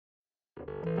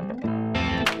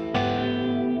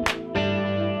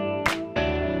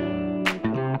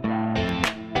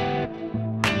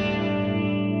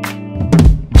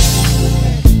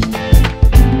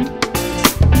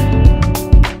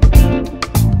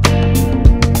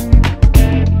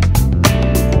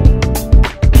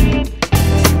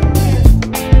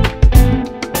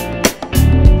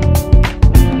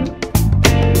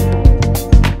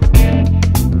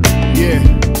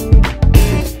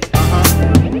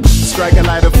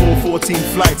14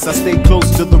 flights. I stay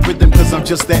close to the rhythm cause I'm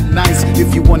just that nice.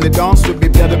 If you wanna dance with me,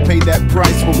 better pay that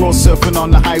price. We're all surfing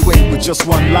on the highway with just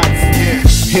one life.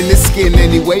 In the skin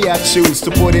any way I choose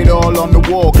to put it all on the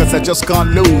wall cause I just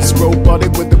can't lose.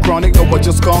 Robotic with the chronic, no I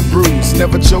just can't bruise.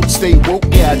 Never choke, stay woke,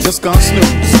 yeah I just can't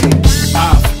snooze.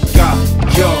 I've got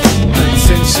your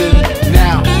attention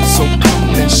now, so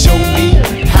come and show me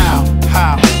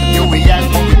how you react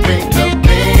when we paint the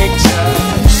picture.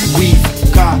 We've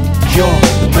got your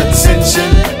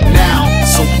attention now,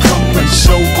 so come and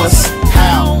show us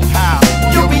how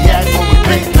you react when we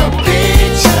paint the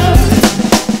picture.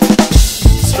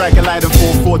 Strike a light and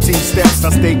 414 steps. I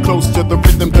stay close to the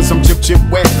rhythm cause I'm chip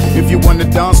wet. If you wanna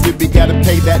dance with me, gotta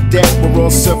pay that debt. We're all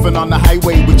surfing on the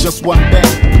highway with just one bet.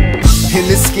 In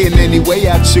the skin any way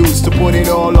I choose to put it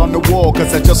all on the wall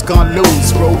cause I just can't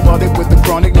lose. Robotic with the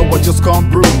chronic, no I just can't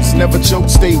bruise. Never choke,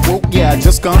 stay woke, yeah I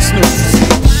just can't snooze.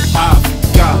 I've